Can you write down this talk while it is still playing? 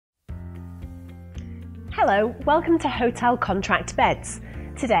Hello, welcome to HotelContractBeds.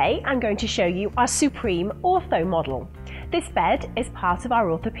 Today I'm going to show you our Supreme Ortho model. This bed is part of our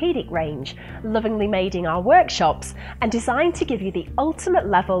orthopaedic range, lovingly made in our workshops and designed to give you the ultimate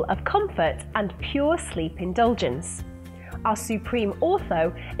level of comfort and pure sleep indulgence. Our Supreme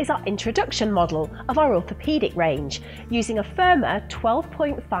Ortho is our introduction model of our orthopaedic range, using a firmer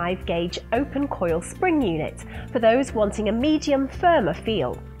 12.5 gauge open coil spring unit for those wanting a medium firmer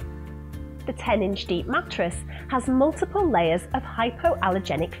feel. The 10-inch deep mattress has multiple layers of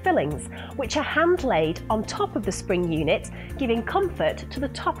hypoallergenic fillings, which are hand-laid on top of the spring unit, giving comfort to the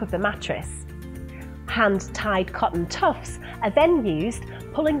top of the mattress. Hand-tied cotton tufts are then used,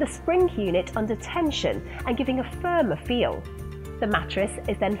 pulling the spring unit under tension and giving a firmer feel. The mattress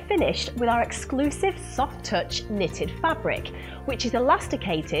is then finished with our exclusive soft-touch knitted fabric, which is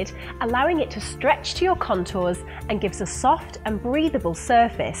elasticated, allowing it to stretch to your contours and gives a soft and breathable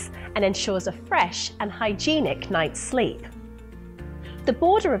surface and ensures a fresh and hygienic night's sleep. The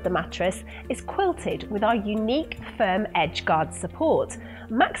border of the mattress is quilted with our unique firm edge guard support,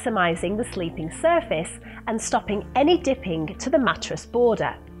 maximising the sleeping surface and stopping any dipping to the mattress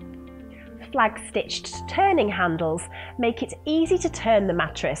border. Flag-stitched turning handles make it easy to turn the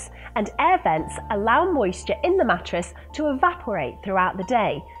mattress, and air vents allow moisture in the mattress to evaporate throughout the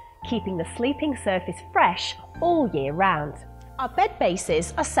day, keeping the sleeping surface fresh all year round. Our bed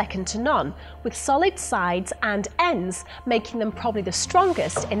bases are second to none, with solid sides and ends making them probably the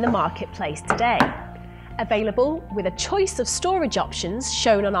strongest in the marketplace today. Available with a choice of storage options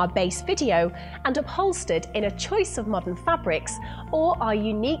shown on our base video and upholstered in a choice of modern fabrics, or our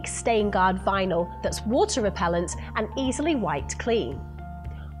unique stain guard vinyl that's water repellent and easily wiped clean.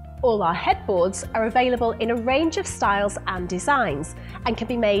 All our headboards are available in a range of styles and designs and can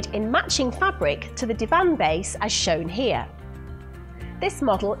be made in matching fabric to the Divan base as shown here. This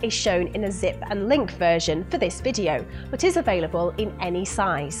model is shown in a zip and link version for this video, but is available in any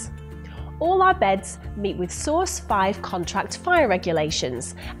size. All our beds meet with Source 5 contract fire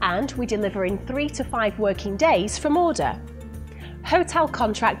regulations, and we deliver in 3 to 5 working days from order.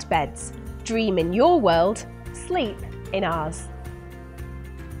 HotelContractBeds. Dream in your world, sleep in ours.